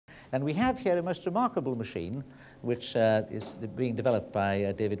And we have here a most remarkable machine which is being developed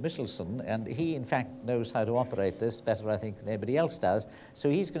by David Michelson, and he in fact knows how to operate this better, I think, than anybody else does. So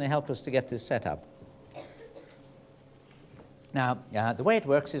he's going to help us to get this set up. Now, the way it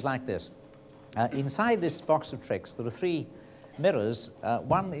works is like this. Inside this box of tricks, there are 3 mirrors,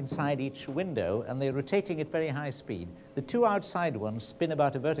 one inside each window, and they're rotating at very high speed. The 2 outside ones spin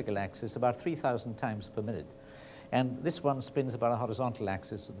about a vertical axis about 3,000 times per minute. And this one spins about a horizontal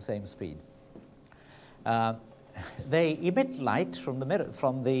axis at the same speed. They emit light from the mirror,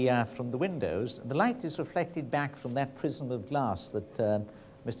 from the windows. And the light is reflected back from that prism of glass that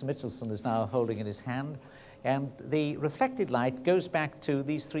Mr. Michelson is now holding in his hand. And the reflected light goes back to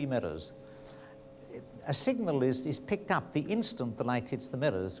these 3 mirrors. A signal is picked up the instant the light hits the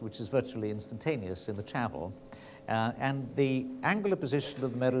mirrors, which is virtually instantaneous in the travel. And the angular position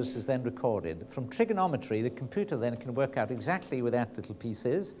of the mirrors is then recorded. From trigonometry, the computer then can work out exactly where that little piece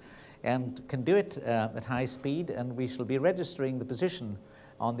is and can do it at high speed, and we shall be registering the position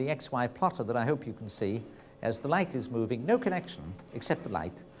on the XY plotter that I hope you can see as the light is moving. No connection, except the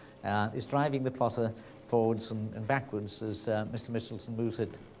light, is driving the plotter forwards and backwards as Mr. Michelson moves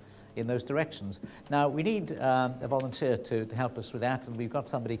it in those directions. Now, we need a volunteer to help us with that, and we've got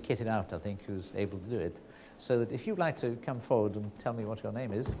somebody kitted out, I think, who's able to do it. So that if you'd like to come forward and tell me what your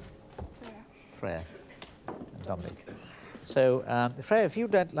name is. Freya. And Dominic. So, Freya, if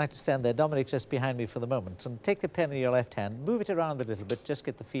you'd like to stand there, Dominic just behind me for the moment, and take the pen in your left hand, move it around a little bit, just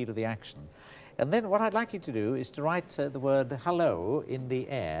get the feel of the action. And then what I'd like you to do is to write the word hello in the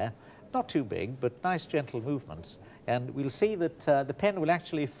air, not too big, but nice gentle movements. And we'll see that the pen will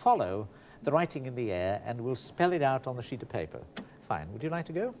actually follow the writing in the air and will spell it out on the sheet of paper. Fine. Would you like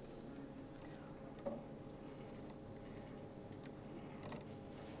to go?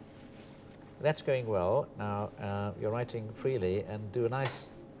 That's going well. Now, you're writing freely, and do a nice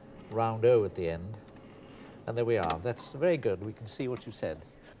round O at the end. And there we are. That's very good. We can see what you said.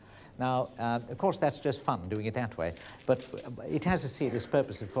 Now, of course, that's just fun, doing it that way. But it has a serious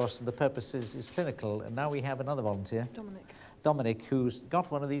purpose, of course, and the purpose is clinical. And now we have another volunteer. Dominic. Dominic, who's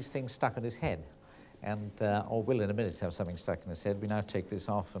got one of these things stuck on his head. And, or will in a minute have something stuck in his head. We now take this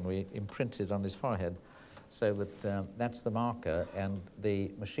off and we imprint it on his forehead, so that that's the marker, and the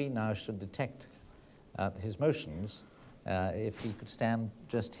machine now should detect his motions. If he could stand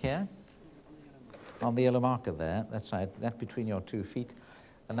just here, on the yellow marker there, that's right, that between your 2 feet.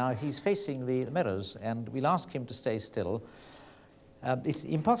 And now he's facing the mirrors, and we'll ask him to stay still. It's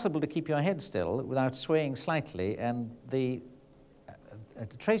impossible to keep your head still without swaying slightly, and the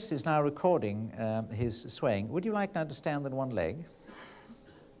trace is now recording his swaying. Would you like now to stand on one leg?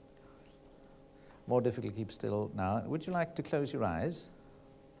 More difficult to keep still now. Would you like to close your eyes?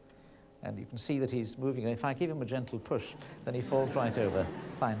 And you can see that he's moving. If I give him a gentle push, then he falls right over.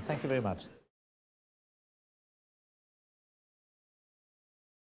 Fine, thank you very much.